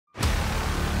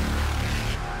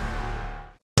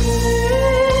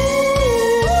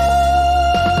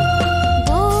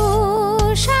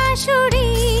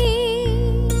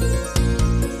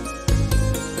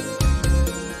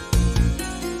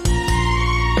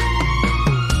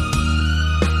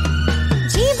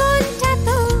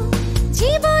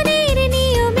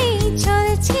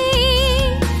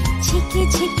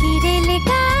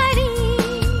তারি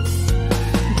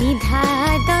দ্বিধা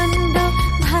দ্বন্দ্ব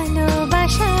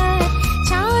ভালোবাসার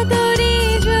চাদরে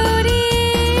জড়ে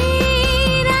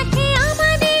রাখে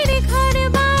আমাদের ঘর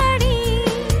বাড়ি।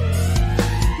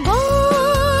 বউ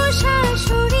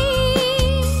শাশুড়ি,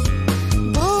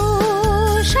 বউ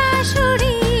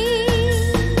শাশুড়ি।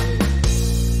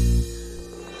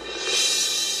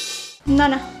 না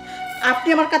না, আপনি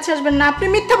আমার কাছে আসবেন না, আপনি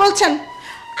মিথ্যা বলছেন।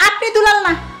 আপনি দুলাল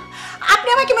না, আপনি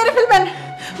আমাকে মেরে ফেলবেন।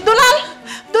 দুলাল,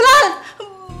 দুলাল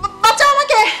বাঁচাও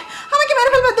আমাকে, আমাকে মেরে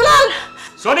ফেলবে দুলাল।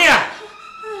 সোনিয়া,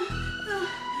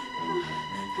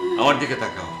 আমার দিকে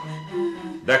তাকাও,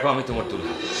 দেখো আমি তোমার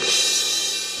দুলাল।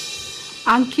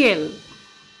 আঙ্কেল,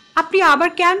 আপনি আবার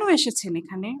কেন এসেছেন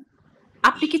এখানে?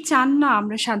 আপনি কি চান না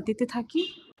আমরা শান্তিতে থাকি?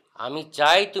 আমি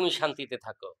চাই তুমি শান্তিতে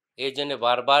থাকো, এই জন্য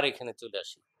বারবার এখানে চলে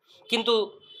আসি। কিন্তু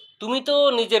তুমি তো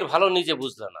নিজের ভালো নিজে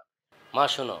বুঝলে না। মা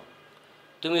শোনো,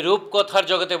 তুমি রূপকথার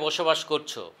জগতে বসবাস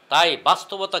করছো, তাই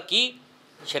বাস্তবতা কি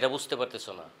সেটা বুঝতে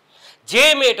পারতেছো না। যে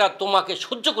মেয়েটা তোমাকে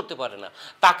সহ্য করতে পারে না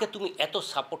তাকে তুমি এত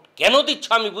সাপোর্ট কেন দিচ্ছ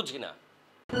আমি বুঝি না।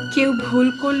 কেউ ভুল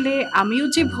করলে আমিও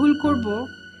যে ভুল করব,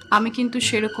 আমি কিন্তু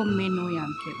সেরকম মেয়ে নই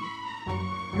আঙ্কেল।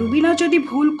 রুবিনা যদি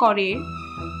ভুল করে,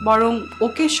 বরং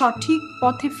ওকে সঠিক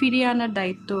পথে ফিরিয়ে আনার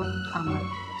দায়িত্ব আমার।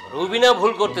 রুবিনা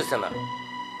ভুল করতেছে না,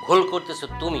 ভুল করতেছো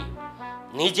তুমি।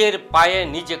 নিজের পায়ে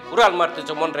নিজে কুড়াল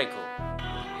মারতেছো, মন রাখো।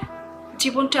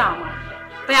 জীবনটা আমার,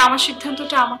 তাই আমার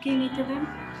সিদ্ধান্তটা আমাকেই নিতে দেন।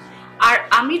 আর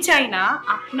আমি চাই না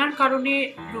আপনার কারণে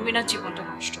রুবিনার জীবনটা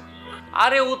নষ্ট।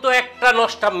 আরে ও তো একটা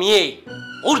নষ্ট মেয়ে,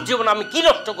 ওর জীবন আমি কি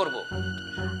নষ্ট করব?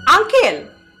 আঙ্কেল,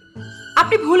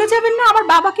 আপনি ভুলে যাবেন না আমার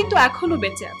বাবা কিন্তু এখনো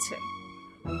বেঁচে আছে,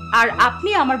 আর আপনি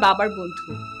আমার বাবার বন্ধু।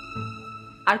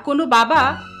 আর কোনো বাবা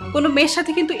কোনো মেয়ের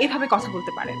সাথে কিন্তু এভাবে কথা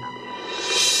বলতে পারে না।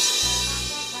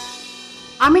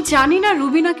 আমি জানি না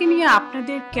রুবিনাকে নিয়ে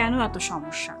আপনাদের কেন এত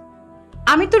সমস্যা।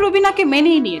 আমি তো রুবিনাকে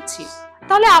মেনেই নিয়েছি,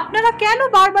 তাহলে আপনারা কেন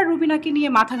বারবার রুবিনাকে নিয়ে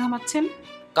মাথা ঘামাচ্ছেন?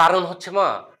 কারণ হচ্ছে মা,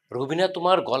 রুবিনা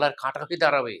তোমার গলার কাঁটা হয়ে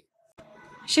দাঁড়াবে।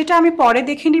 সেটা আমি পরে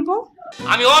দেখে নিব।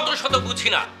 আমি অত শত বুঝি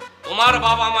না। তোমার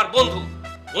বাবা আমার বন্ধু,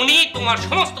 উনি তোমার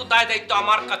সমস্ত দায় দায়িত্ব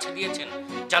আমার কাছে দিয়েছেন,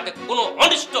 যাতে কোনো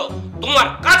অনিষ্ট তোমার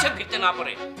কাছে ফিরতে না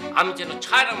পারে। আমি যেন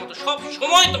ছায়ার মতো সব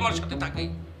সময় তোমার সাথে থাকি।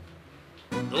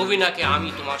 রুবিনাকে আমি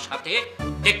তোমার সাথে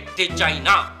দেখতে চাই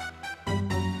না।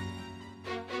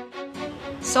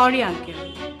 সরি আঙ্কেল,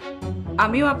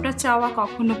 আমিও আপনার চাওয়া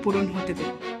কখনো পূরণ হতে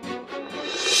দেব।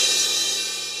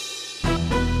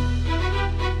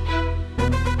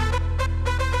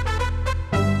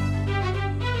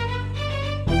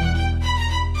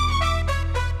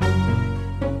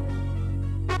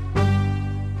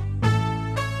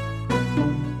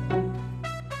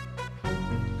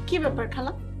 কি ব্যাপার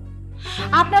খালা,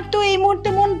 আপনার তো এই মুহূর্তে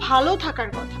মন ভালো থাকার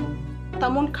কথা, তা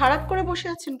মন খারাপ করে বসে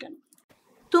আছেন কেন?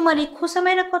 তোমার এই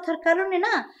খোসামাইরা কথার কারণে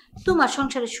না তোমার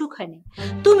সংসারে সুখ হয়নি।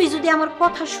 তুমি যদি আমার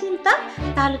কথা শুনতা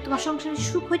তাহলে তোমার সংসারে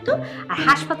সুখ হইতো, আর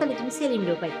হাসপাতালে তুমি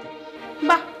সেলিমরেও পাইতে।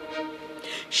 বাহ,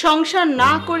 সংসার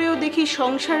না করেও দেখি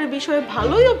সংসারের বিষয়ে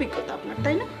ভালোই অভিজ্ঞতা আপনার,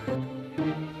 তাই না?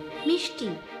 মিষ্টি,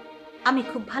 আমি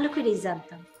খুব ভালো করেই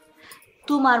জানতাম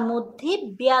তোমার মধ্যে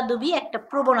বেয়াদবি একটা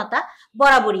প্রবণতা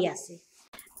বরাবরই আছে।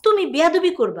 তুমি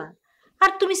বেয়াদবি করবা, আর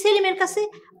তুমি সেলিমের কাছে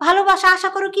ভালোবাসা আশা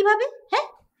করো কিভাবে? হ্যাঁ,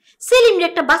 সেলিমরে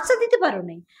একটা বাচ্চা দিতে পারো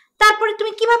নাই, তারপরে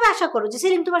তুমি কিভাবে আশা করো যে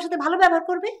সেলিম তোমার সাথে ভালো ব্যবহার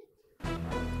করবে?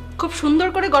 খুব সুন্দর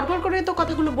করে গড়গড় করে তো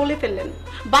কথাগুলো বলে ফেললেন।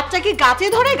 বাচ্চা কি গাছে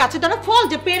ধরে, গাছে ধরা ফল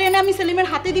যে পেরে এনে আমি সেলিমের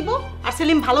হাতে দিব আর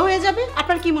সেলিম ভালো হয়ে যাবে?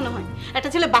 আপনার কি মনে হয় একটা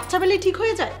ছেলে বাচ্চা পেলেই ঠিক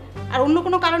হয়ে যায় আর অন্য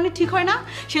কোনো কারণে ঠিক হয় না?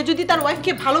 সে যদি তার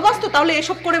ওয়াইফকে ভালোবাসতো তাহলে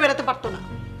এসব করে বেড়াতে পারতো না।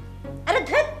 আরে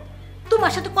ধ্যাৎ,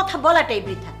 তোমার সাথে কথা বলাটাই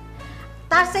বৃথা।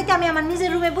 তার চাইতে আমি আমার নিজের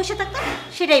রুমে বসে থাকতাম,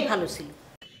 সেটাই ভালো ছিল।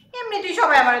 এমনিতেই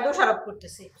সবাই আমার দোষারোপ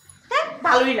করতেছে, দেখ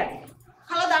ভালোই লাগে।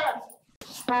 খালা দাঁড়ান,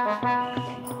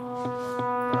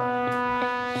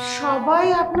 সবাই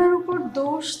আপনার উপর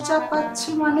দোষ চাপাচ্ছে,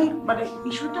 মানে মানে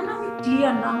বিষয়টা না আমি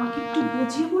ক্লিয়ার না, আমাকে একটু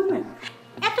বুঝিয়ে বলবেন?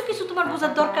 এত কিছু তোমার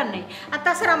বোঝার দরকার নেই, আর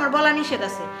তাছাড়া আমার বলা নিষেধ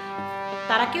আছে।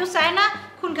 তারা কেউ চায় না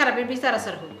খুন খারাপের বিচার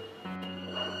আচার হোক।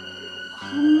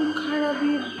 খুন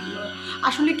খারাপের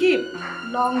আসলে কি,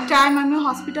 লং টাইম আমি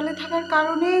হসপিটালে থাকার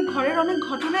কারণে ঘরের অনেক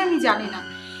ঘটনা আমি জানি না।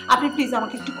 আপনি প্লিজ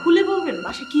আমাকে একটু খুলে বলবেন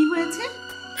বাসে কি হয়েছে?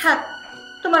 থাক,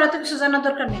 তোমার এত কিছু জানার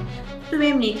দরকার নেই, তুমি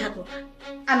এমনিই থাকো,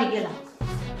 আমি গেলাম।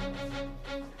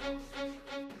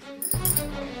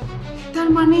 তার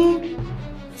মানে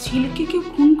ছেলেকে কেউ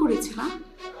খুন করেছে না?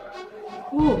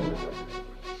 ও,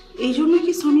 এই জন্য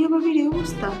কি সোনিয়া বাবির এই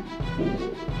অবস্থা?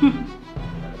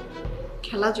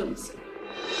 খেলা জমছে।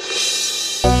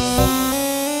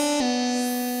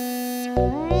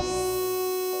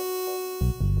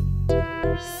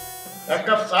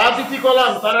 একটা চা দিতে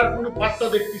গেলাম, তার আর কোনো পাত্তা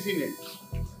দেখতেছি না।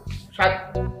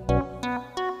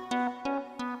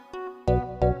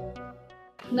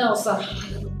 নাও স্যার।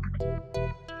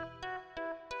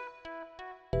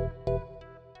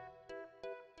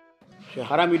 সে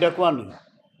হারামিটা কোয়া নেই,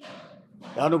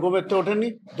 এখনো ঘুমের তো ওঠেনি,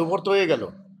 দুপুর তো হয়ে গেল।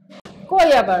 কই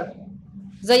আবার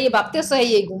যাইয়ে ভাবতেছে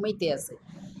এই ঘুমাইতে আছে।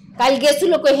 কাল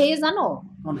গেছিল কই হেয়ে জানো,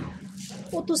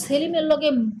 ও তো সেলিমের লগে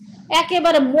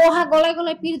একেবারে মহা গলায়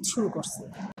গলায় পিরিত শুরু করছে।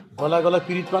 গলায় গলায়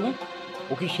পিরিত মানে?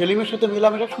 ও কি সেলিমের সাথে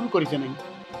মেলামেশা শুরু করেছে নাকি?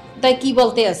 তাই কি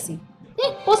বলতে আসি,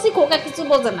 কষি খোকা কিছু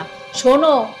বোঝে না।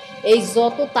 শোনো, এই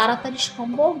যত তাড়াতাড়ি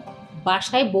সম্ভব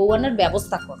বাসায় বউ আনার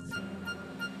ব্যবস্থা কর।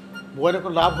 বউয়ের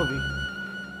এখন লাভ হবে?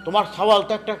 তোমার সওয়াল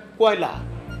তো একটা কয়লা,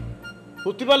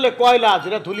 বুঝতে পারলে? কয়লা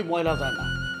যেটা ধুলি ময়লা যায় না,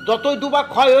 যতই দুবা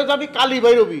ক্ষয় হয়ে যাবি কালি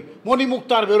বেরোবি, মণি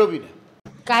মুক্তা আর বেরোবি না।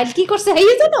 কাল কি করছে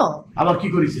হেয়ে জানো? আবার কি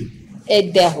করেছে? এই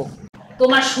দেখো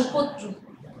তোমার সুপুত্র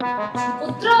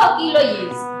সুপুত্র কি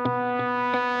লইয়েছে।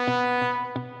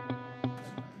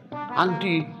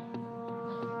 আংটি?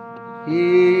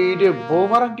 রে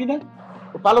বৌমার আংটি না?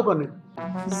 ও পালো কনে?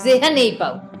 যেখানেই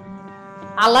পাও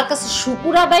আল্লাহর কাছে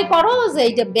শুকুর আদায় করো যে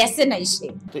এইটা বেঁচে নাই সে।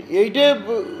 এইটা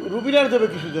রুবিনার দেবে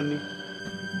কিছু জন্য?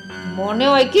 মনে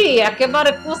হয় কি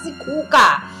একেবারে কষি খোকা,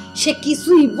 সে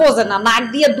কিছুই বোঝে না, নাক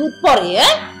দিয়ে দুধ পড়ে।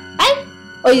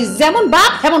 ওই যেমন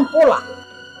বাপ তেমন পোলা।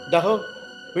 দেখো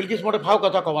বিলকিস মোটে ফাও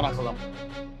কথা কবা না করলাম,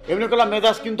 এমনি করলাম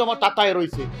মেজাজ কিন্তু আমার তাতায়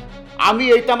রয়েছে। আমি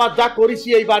এইটা আমার যা করেছি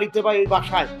এই বাড়িতে বা এই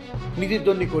বাসায় নিজের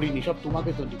জন্য করিনি, সব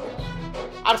তোমাকে জন্য করেছি।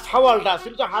 আর সাওয়ালটা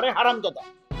সেটা তো হারে হারাম দাদা,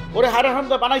 ওরে হারে হারাম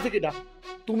দাদা বানাইছে কিনা?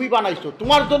 তুমি বানাইছো,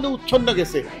 তোমার জন্য উচ্ছন্ন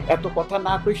গেছে। এত কথা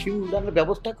না কই শিমুলদানের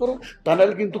ব্যবস্থা করো,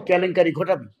 তাহলে কিন্তু কেলেঙ্কারি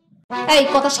ঘটাবি। এই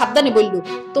কথা সাবধানে বললু,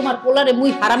 তোমার পোলারে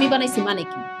মুই হারামি বানাইছি মানে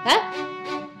কি? হ্যাঁ,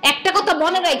 একটা কথা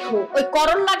মনে রাখো, ওই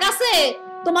করল্লা গাছে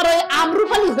তোমার ওই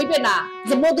আমরুপালি হইবে না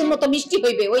যে মধুর মতো মিষ্টি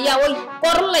হইবে, ওই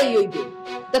করল্লাই হইবে।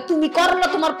 তা তুমি করল্লা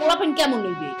তোমার পোলাপেন কেমন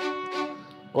হইবে?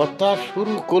 কথা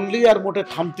শুরু করলি আর মোটে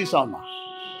থামতে চাও না,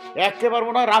 একেবারে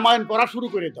মনে হয় রামায়ণ পড়া শুরু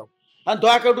করে দাও। হ্যাঁ,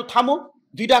 দয়া করে একটু থামো,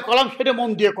 যেটা কলাম সেটা মন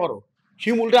দিয়ে করো,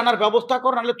 শিমুলটা আনার ব্যবস্থা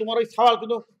করো, নাহলে তোমার ওই সওয়াল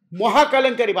কিন্তু মহা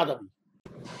কেলেঙ্কারি বাজাবি।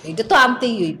 এটা তো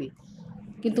আনতেই হইবে,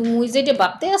 কিন্তু মুই যেটা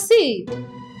ভাবতে আছি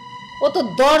ও তো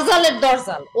দরজালের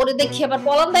দরজাল, ওরে দেখি আবার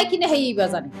পলান দেয় কিনা হেইবা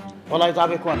জানি। পলায়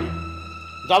যাবে কোয়ানে?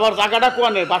 যাওয়ার জায়গাটা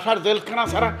কোয়ানে? বাসার জেলখানা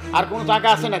ছাড়া আর কোনো জায়গা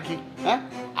আছে নাকি? হ্যাঁ,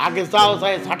 আগে যাও,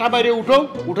 যায় ঝাঁটা বাইরে উঠো,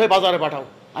 উঠে বাজারে পাঠাও।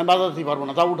 আমি বাজার দিতে পারবো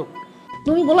না, যাও উঠো।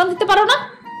 তুমি বলান দিতে পারো না?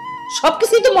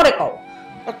 সবকিছুই তো মরে কও।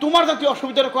 তোমার জাতীয়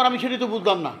অসুবিধাটা কর, আমি সেটাই তো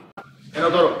বুঝলাম না। এরা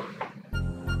ধরো,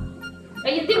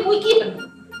 এই যে মুই কি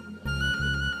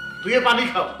তুই পানি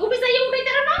খাও। তুমি যাই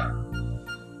উঠাইতে না।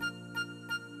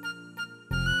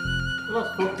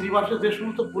 30 মাসে যে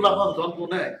সমস্ত পোলাপান জন্ম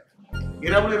নেয়,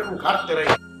 এরা বলে এরকম ঘাটতে রাই।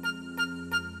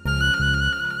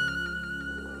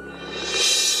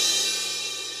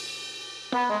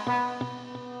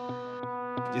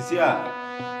 জেসিয়া,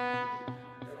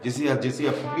 জেসিয়া,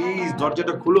 জেসিয়া প্লিজ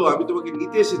দরজাটা খুলো, আমি তোমাকে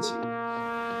নিতে এসেছি।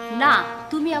 না,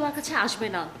 তুমি আমার কাছে আসবে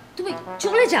না, তুমি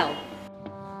চলে যাও।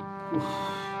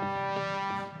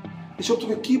 এসব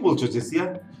তুমি কি বলছো জেসিয়া?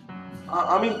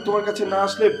 আমি তোমার কাছে না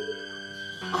আসলে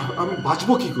আমি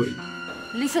বাঁচবো কি করে?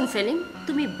 লিসেন সেলিম,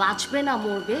 তুমি বাঁচবে না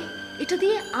মরবে এটা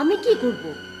দিয়ে আমি কি করব?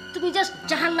 তুমি জাস্ট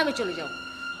জাহান্নামে চলে যাও।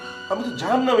 আমি তো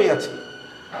জাহান্নামেই আছি।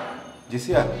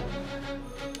 জেসিয়া,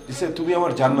 জেসিয়া তুমি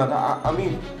আমার জান্নাত, আমি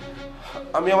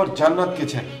আমার জান্নাতকে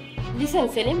চাই। লিসেন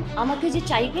সেলিম, আমাকে যে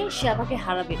চাইবে সে আমাকে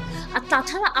হারাবে, আর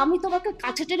তাছাড়া আমি তোমাকে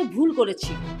কাছে টেনে ভুল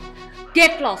করেছি।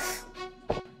 Get lost.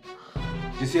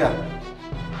 জেসিয়া,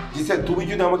 জেসিয়া তুমি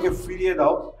যদি আমাকে ফিরিয়ে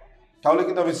দাও তাহলে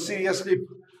কিন্তু আমি সিরিয়াসলি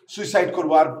সুইসাইড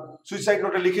করবো, আর সুইসাইড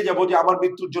নোটে লিখে যাবো যে আমার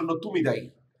মৃত্যুর জন্য তুমি দায়ী।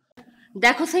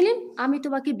 দেখো সেলিম, আমি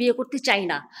তোমাকে বিয়ে করতে চাই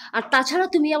না, আর তাছাড়া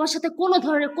তুমি আমার সাথে কোনো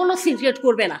ধরনের কোনো সিন ক্রিয়েট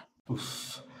করবে না।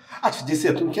 আচ্ছা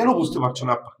জেসিয়া, তুমি কেন বুঝতে পারছো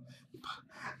না?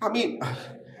 আমি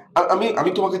আমি আমি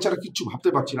তোমাকে ছাড়া কিচ্ছু ভাবতে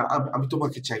পারছি না। আমি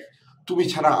তোমাকে চাই, তুমি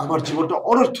ছাড়া আমার জীবনটা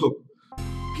অনর্থক।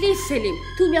 প্লিজ সেলিম,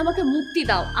 তুমি আমাকে মুক্তি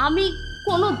দাও, আমি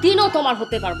কোনো দিনও তোমার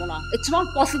হতে পারবো না। It's not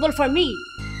possible for me.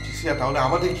 জেসিয়া, তাহলে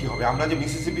আমাদের কি হবে? আমরা যে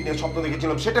মিসিসিপি নিয়ে স্বপ্ন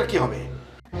দেখেছিলাম সেটার কি হবে?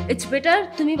 ইটস বেটার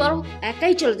তুমি বরং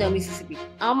একাই চলে যাও মিসিসিপি,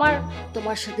 আমার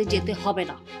তোমার সাথে যেতে হবে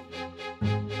না।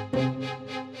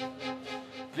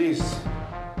 প্লিজ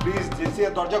প্লিজ জেসিয়া,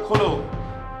 দরজা খোলো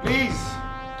প্লিজ,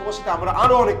 তোমার সাথে আমরা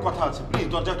আরো অনেক কথা আছে। প্লিজ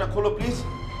দরজাটা খোলো প্লিজ।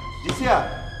 জেসিয়া,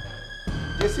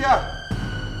 জেসিয়া,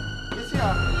 জেসিয়া।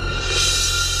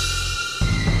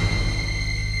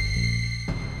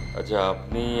 আচ্ছা,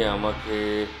 আপনি আমাকে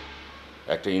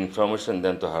একটা ইনফরমেশন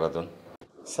দেন তো হারাদন।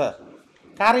 স্যার,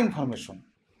 কার ইনফরমেশন?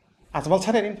 আজমল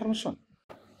স্যারের ইনফরমেশন?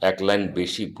 1 লাইন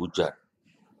বেশি বুঝার,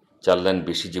 4 লাইন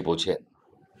বেশি যে বোঝেন,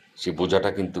 সেই বোঝাটা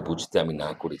কিন্তু বুঝতে আমি না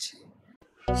করেছি।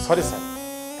 সরি স্যার,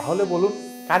 তাহলে বলুন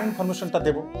কার ইনফরমেশনটা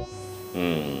দেব?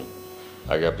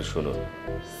 আগে আপনি শুনুন,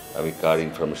 আমি কার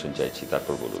ইনফরমেশন চাইছি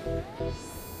তারপর বলুন।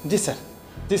 জি স্যার,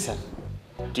 জি স্যার।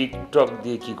 টিকটক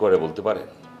দিয়ে কি করে বলতে পারেন?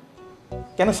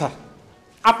 কেন স্যার,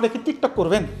 আপনি কি টিকটক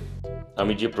করবেন?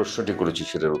 আমি যে প্রশ্নটি করেছি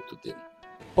সেটার উত্তর দিন।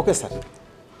 ওকে স্যার,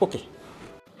 ওকে।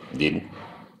 দিন,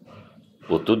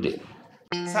 উত্তর দিন।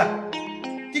 স্যার,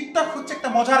 টিকটক হচ্ছে একটা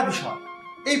মজার বিষয়।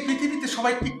 এই পৃথিবীতে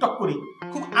সবাই টিকটক করি,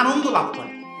 খুব আনন্দ লাভ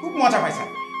করে, খুব মজা পায় স্যার।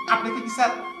 আপনাকে কি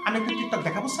স্যার আমি একটু টিকটক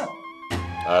দেখাবো স্যার?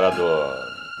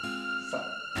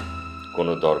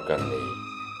 কোনো দরকার নেই।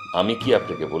 আমি কি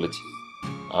আপনাকে বলেছি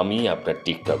আমি আপনার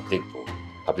টিকটক দেখব?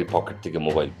 আপনি পকেট থেকে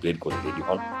মোবাইল বের করে রেডি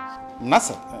হন। না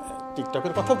স্যার,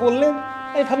 টিকটকের কথা বললেন,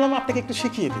 আমি ভাবলাম আপনাকে একটু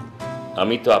শিখিয়ে দিই।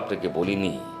 আমি তো আপনাকে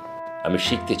বলিনি আমি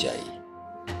শিখতে চাই।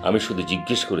 আমি শুধু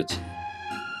জিজ্ঞেস করেছি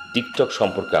টিকটক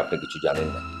সম্পর্কে আপনি কিছু জানেন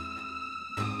না।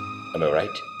 Am I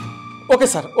right? Okay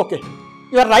sir, okay,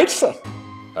 you R right sir.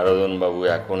 Aradhan বাবু,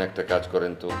 এখন একটা কাজ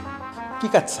করেন তো। কি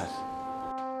কাজ স্যার?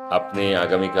 আপনি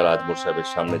আগামীকাল আজমর সাহেবের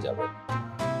সামনে যাবেন,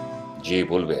 যে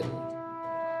বলবেন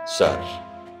স্যার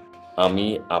আমি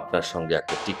আপনার সঙ্গে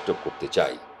একটা টিকটক করতে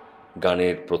চাই,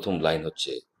 গানের প্রথম লাইন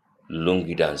হচ্ছে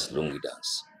লুঙ্গি ডান্স লুঙ্গি ডান্স।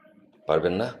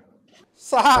 পারবেন না?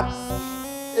 স্যার,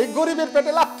 এই গরিবের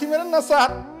পেটে লাথি মেরেন না স্যার,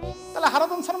 তাহলে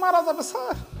হারাধন স্যার মারা যাবে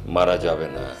স্যার। মারা যাবে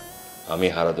না, আমি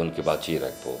হারাধনকে বাঁচিয়ে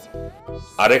রাখবো।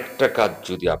 আরেকটা কাজ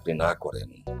যদি আপনি না করেন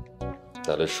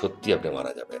তাহলে সত্যি আপনি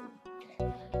মারা যাবেন।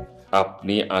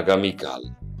 আপনি আগামীকাল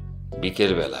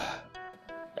বিকেল বেলা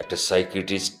একটা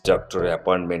সাইকিয়াট্রিস্ট ডক্টরের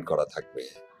অ্যাপয়েন্টমেন্ট করা থাকবে,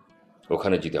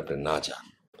 ওখানে যদি আপনি না যান,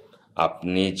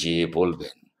 আপনি যে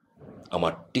বলবেন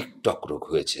আমার টিকটক রোগ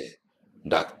হয়েছে,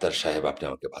 ডাক্তার সাহেব আপনি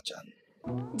আমাকে বাঁচান।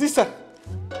 জি স্যার,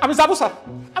 আমি যাব স্যার,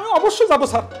 আমি অবশ্যই যাব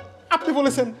স্যার। আপনি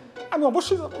বলেছেন, আমি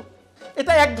অবশ্যই যাব।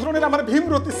 এটা এক ধরনের আমার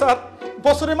ভীমরতি স্যার,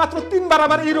 বছরে মাত্র 3 বার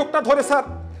আমার এই রোগটা ধরে স্যার।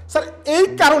 স্যার এই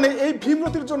কারণে, এই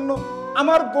ভীমরতির জন্য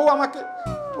আমার বউ আমাকে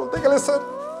বলতে গেলে স্যার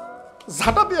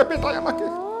ঝাঁটা দিয়ে পেটায় আমাকে।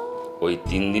 ওই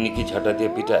 3 দিনই কি ঝাঁটা দিয়ে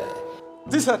পিটায়?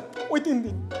 জি স্যার, ওই 3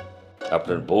 দিন।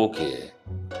 আপনার বউকে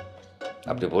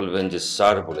আপনি বলবেন যে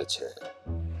স্যার বলেছে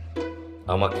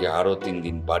আমাকে আরো 3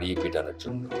 দিন বাড়িয়ে পেটানোর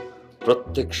জন্য,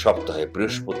 প্রত্যেক সপ্তাহে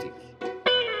বৃহস্পতি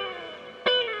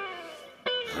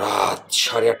রাত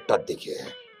 8:30টার দিকে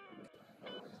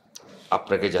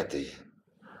আপনাকে যাতে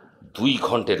 2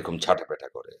 ঘন্টা এরকম ছাটাপেটা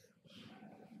করে।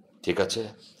 ঠিক আছে?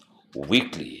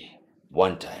 Weekly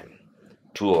 1 time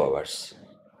 2 hours,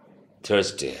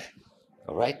 Thursday.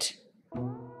 Right?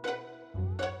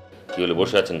 কি হলো,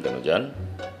 বসে আছেন কেন? যান।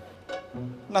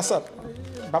 না স্যার,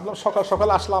 ভাবলাম সকাল সকাল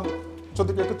আসলাম, যদি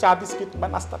একটু চা বিস্কিট বা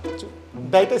নাস্তা কিছু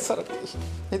দেয়টাই স্যার,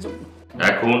 এই জন্য।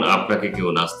 এখন আপনাকে কেউ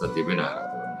নাস্তা দেবে না।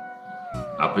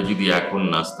 আপনি যদি এখন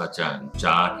নাস্তা চান,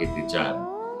 চা খেতে চান,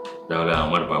 তাহলে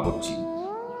আমার বাবুর্চি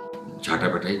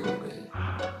ঝাঁটাপেটাই করবে।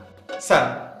 স্যার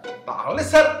তাহলে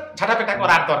স্যার ঝাঁটাপেটা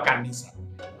করার দরকার নেই স্যার,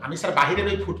 আমি স্যার বাহিরের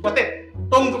ওই ফুটপাতে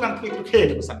টং দোকান থেকে একটু খেয়ে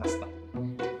নেবো স্যার নাস্তা।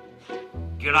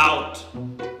 Get out!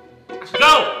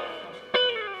 Go!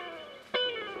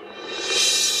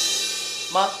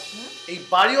 মা, এই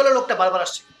বাড়িওয়ালা লোকটা বারবার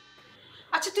আসছে।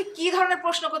 আচ্ছা তুই কি ধরনের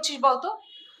প্রশ্ন করছিস বলতো?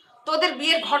 তোদের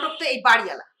বিয়ের ঘটক তো এই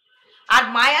বাড়িওয়ালা, আর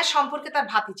মায়া সম্পর্কে তার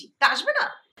ভাতিজি, তা আসবে না?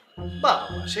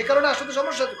 বাবা, সেই কারণে আসলে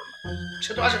সমস্যা হতে পারে।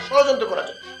 সে তো আসে ষড়যন্ত্র করার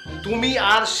জন্য। তুমি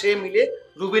আর সে মিলে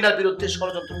রুবিনার বিরুদ্ধে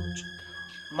ষড়যন্ত্র করছো।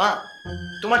 মা,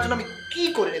 তোমার জন্য আমি কি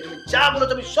করিনি? তুমি যা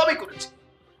বলেছো আমি সবই করেছি।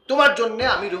 তোমার জন্য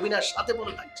আমি রুবিনার সাথে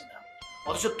বলে থাকছি না,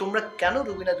 অথচ তোমরা কেন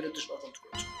রুবিনার বিরুদ্ধে ষড়যন্ত্র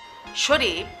করছো?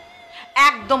 শরীফ,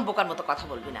 একদম বোকার মতো কথা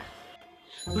বলবি না।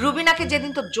 রুবিনাকে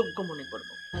যেদিন তোর যোগ্য মনে করব,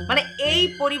 মানে এই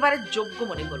পরিবারের যোগ্য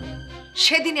মনে করব,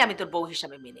 সেদিনই আমি তোর বউ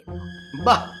হিসাবে মেনে নেব।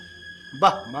 বাহ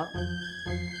বাহ মা,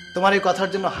 তোমার এই কথার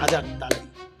জন্য হাজার তালি।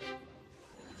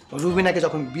 রুবিনাকে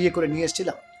যখন বিয়ে করে নিয়ে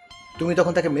এসেছিলাম, তুমি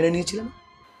তখন তাকে মেনে নিয়েছিলে না?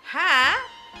 হ্যাঁ,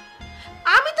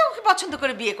 আমি তো ওকে পছন্দ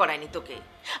করে বিয়ে করাইনি তোকে,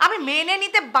 আমি মেনে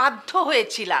নিতে বাধ্য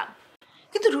হয়েছিলাম।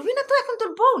 কিন্তু রুবিনা তো এখন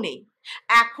তোর বউ নেই,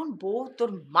 এখন বউ তোর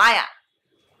মায়া।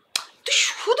 তুই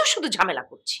শুধু শুধু ঝামেলা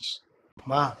করছিস।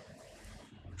 মা,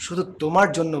 শুধু তোমার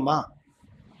জন্য মা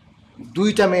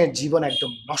 2টা মেয়ের জীবন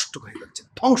একদম নষ্ট হয়ে যাচ্ছে,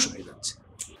 ধ্বংস হয়ে যাচ্ছে।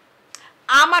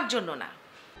 আমার জন্য না,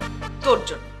 তোর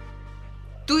জন্য।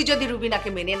 তুই যদি রুবিনাকে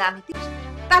মেনে না নিতিস,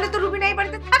 তাহলে তো রুবিনা এই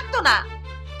বাড়িতে থাকতো না,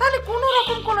 তাহলে কোনো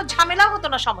রকম কোনো ঝামেলা হতো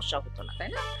না, সমস্যা হতো না, তাই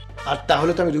না? আর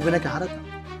তাহলে তো আমি রুবিনাকে হারাতাম।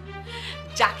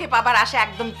 যাকে বাবার আশা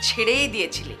একদম ছেড়েই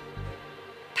দিয়েছিলি,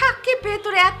 তাকে পেয়ে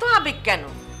তোর এত আবেগ কেন?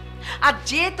 আর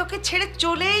যে তোকে ছেড়ে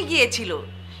চলেই গিয়েছিল,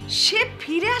 সে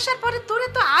ফিরে আসার পরে তোর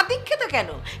এত আদিক্ষেতা কেন,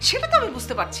 সেটা তো আমি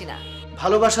বুঝতে পারছি না।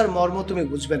 ভালোবাসার মর্ম তুমি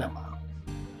বুঝবে না মা।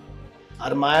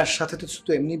 আর মায়ের সাথে তো শুধু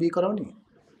এমনি বিয়ে করাওনি,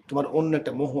 তোমার অন্য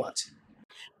একটা মোহ আছে।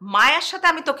 মায়ের সাথে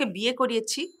আমি তোকে বিয়ে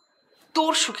করিয়েছি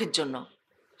তোর সুখের জন্য,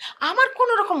 আমার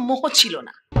কোনো রকম মোহ ছিল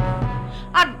না।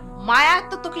 আর মায়া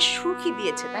তো তোকে সুখই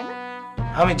দিয়েছে, তাই না?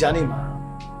 আমি জানি মা,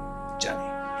 জানি,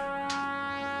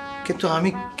 কিন্তু আমি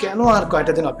কেন আর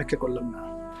কয়টা দিন অপেক্ষা করলাম না?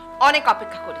 অনেক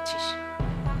অপেক্ষা করেছিস।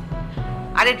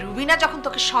 আরে রুবিনা যখন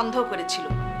তোকে সন্দেহ করেছিল,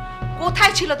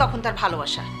 কোথায় ছিল তখন তার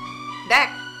ভালোবাসা? দেখ,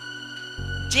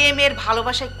 যে মেয়ের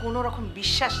ভালোবাসায় কোনো রকম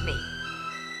বিশ্বাস নেই,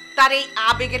 তার এই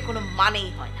আবেগের কোনো মানেই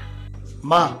হয় না।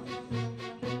 মা,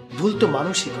 ভুল তো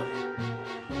মানুষই করে,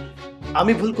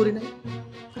 আমি ভুল করি নাই।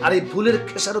 আর এই ভুলের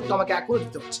খেসারত তো আমাকে এখনো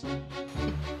দিতে হচ্ছে।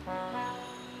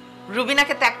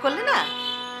 রুবিনাকে ত্যাগ করলে না,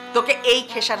 তোকে এই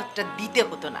খেসারতটা দিতে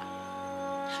হতো না।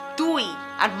 তুই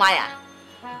আর মায়া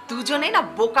দুজনে না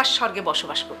বোকার স্বর্গে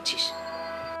বসবাস করছিস।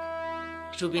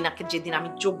 রুবিনাকে যেদিন আমি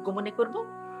যোগ্য মনে করব,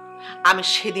 আমি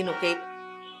সেদিন ওকে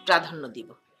প্রাধান্য দিব,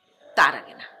 তার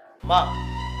আগে না। মা,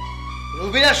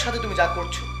 রুবিনার সাথে তুমি যা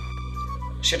করছো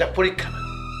সেটা পরীক্ষা না,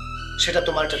 সেটা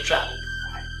তোমার একটা ট্রায়াল।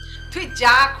 তুই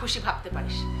যা খুশি ভাবতে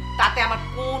পারিস, তাতে আমার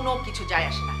কোনো কিছু যায়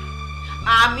আসে না।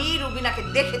 আমি রুবিনাকে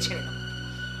দেখে ছেড়ে নেব।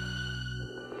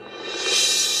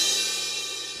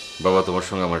 বাবা, তোমার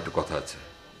সঙ্গে আমার একটু কথা আছে।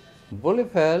 বলে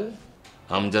ফেল।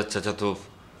 আমজাদ চাচা তো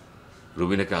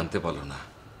রুবিনাকে আনতে পারলো না,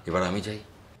 এবার আমি যাই।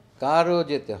 কারও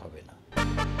যেতে হবে না,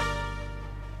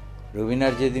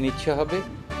 রুবিনার যেদিন ইচ্ছে হবে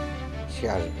সে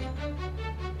আসবে।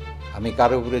 আমি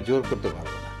কারো উপরে জোর করতে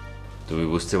পারবো না। তুমি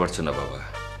বুঝতে পারছো না বাবা,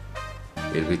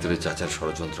 এর ভিতরে চাচার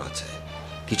ষড়যন্ত্র আছে,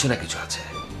 কিছু না কিছু আছে।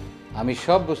 আমি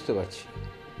সব বুঝতে পারছি,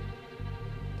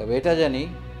 তবে এটা জানি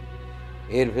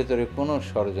এর ভেতরে কোনো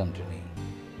ষড়যন্ত্র নেই।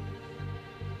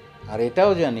 আর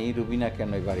এটাও জানি রুবিনা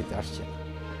কেন এই বাড়িতে আসছে না।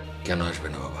 কেন আসবে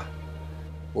না বাবা?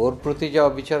 ওর প্রতি যা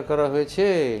অবিচার করা হয়েছে,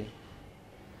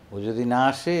 ও যদি না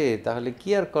আসে তাহলে কি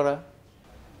আর করা?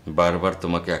 বারবার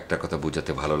তোমাকে একটা কথা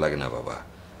বোঝাতে ভালো লাগে না বাবা,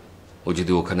 ও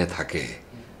যদি ওখানে থাকে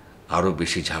আরো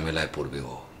বেশি ঝামেলায় পড়বে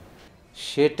ও।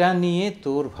 সেটা নিয়ে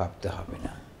তোর ভাবতে হবে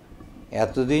না,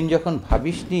 এতদিন যখন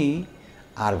ভাবিসনি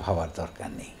আর ভাবার দরকার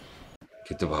নেই।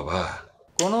 কিন্তু বাবা।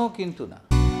 কোনো কিন্তু না,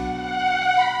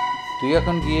 তুই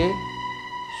এখন গিয়ে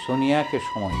সোনিয়াকে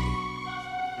সময় দে।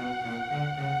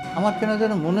 আমার কেন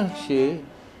যেন মনে হচ্ছে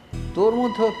তোর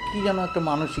মধ্যে কি যেন একটা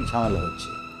মানসিক ঝামেলা হচ্ছে।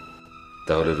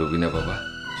 তাহলে রুবিনা বাবা?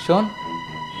 শোন,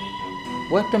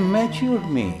 ও একটা ম্যাচিউরড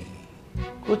মেয়ে,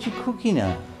 কচি খুকি না।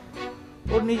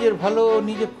 ওর নিজের ভালো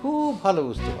নিজে খুব ভালো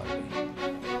বুঝতে পারবে।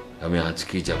 আমি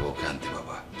আজকেই যাবো ওকে আনতে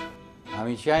বাবা।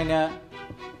 আমি চাই না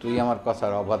তুই আমার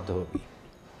কথার অবাধ্য হবি।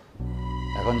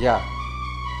 এখন যা,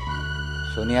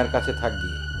 সোনিয়ার কাছে থাক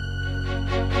গিয়ে।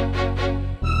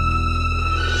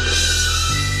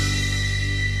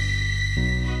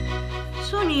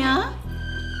 সোনিয়া,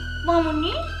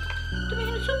 মামুনি, তুমি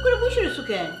এখানে চুপ করে বসে রয়েছো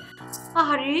কেন?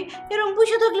 আরে এরকম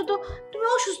বসে থাকলে তো তুমি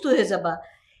অসুস্থ হয়ে যাবা।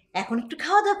 এখন একটু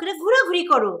খাওয়া দাওয়া করে ঘোরাঘুরি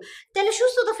করো, তাহলে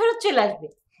সুস্থতা ফেরত চলে আসবে।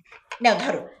 নাও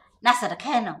ধরো, নাস্তাটা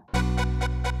খেয়ে নাও।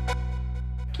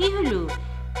 কি হলো,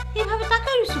 এভাবে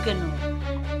তাকাই রয়েছো কেন?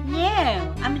 নাও,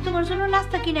 আমি তোমার জন্য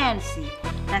নাস্তা কিনে আনছি,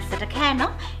 নাস্তাটা খেয়ে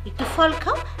নাও। একটু ফল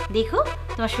খাও, দেখো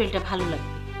তোমার শরীরটা ভালো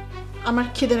লাগবে। আমার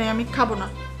খিদে নেই, আমি খাবো না।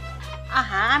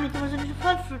 আহা, আমি তোমার জন্য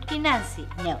ফল ফ্রুট কিনে আনছি,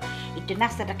 নাও একটু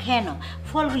নাস্তাটা খেয়ে নাও,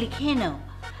 ফলগুলি খেয়ে নাও।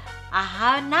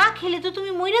 আহা, না খেলে তো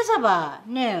তুমি মরে যাবা।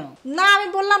 নাও। না, আমি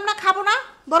বললাম না খাবো না,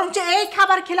 বরঞ্চ এই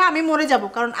খাবার খেলে আমি মরে যাব,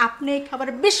 কারণ আপনি এই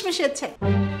খাবারে বিষ মিশিয়েছেন।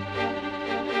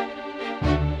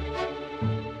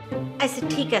 আচ্ছা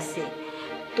ঠিক আছে,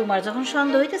 তোমার যখন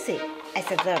সন্দেহ হইতেছে,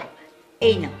 আচ্ছা যাও,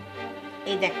 এই নাও,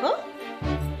 এই দেখো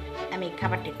আমি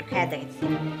খাবারটা একটু খেয়ে দেখেছি।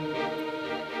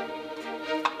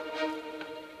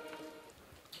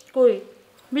 কই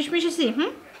বিষ মিশিয়েছি?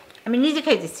 আমি নিজে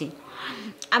খাইতেছি।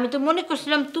 আমি তো মনে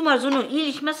করছিলাম তোমার জন্য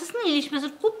ইলিশ মাছ আছে না, ইলিশ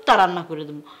মাছের কুপ্তা রান্না করে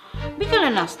দেবো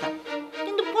বিকালের নাস্তা,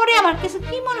 কিন্তু পরে আমার কাছে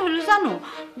কি মনে হলো জানো,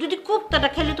 যদি কোপ্তাটা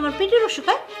খেলে তোমার পেটের অসুখ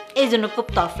হয়, এই জন্য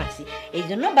কোপ্তা অফ রাখছি। এই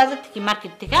জন্য বাজার থেকে,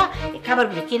 মার্কেট থেকে এই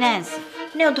খাবারগুলো কিনে আনছি।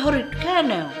 নেও, ধরো একটু খেয়ে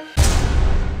নেও।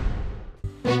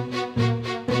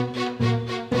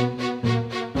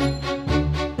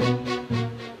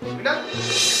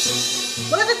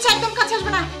 বলে দিচ্ছে একদম কাছে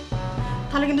আসবে না,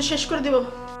 তাহলে কিন্তু শেষ করে দেবো।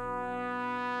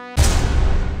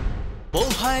 বউ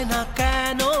হয় না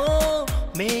কেন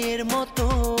মেয়ের মতো,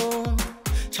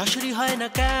 শাশুড়ি হয় না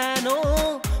কেন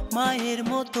মায়ের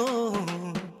মতো,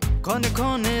 ক্ষণে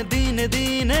ক্ষণে দিনে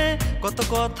দিনে কত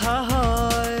কথা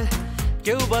হয়,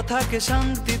 কেউ বা থাকে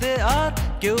শান্তিতে আর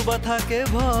কেউ বা থাকে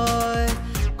ভয়,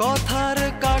 কথা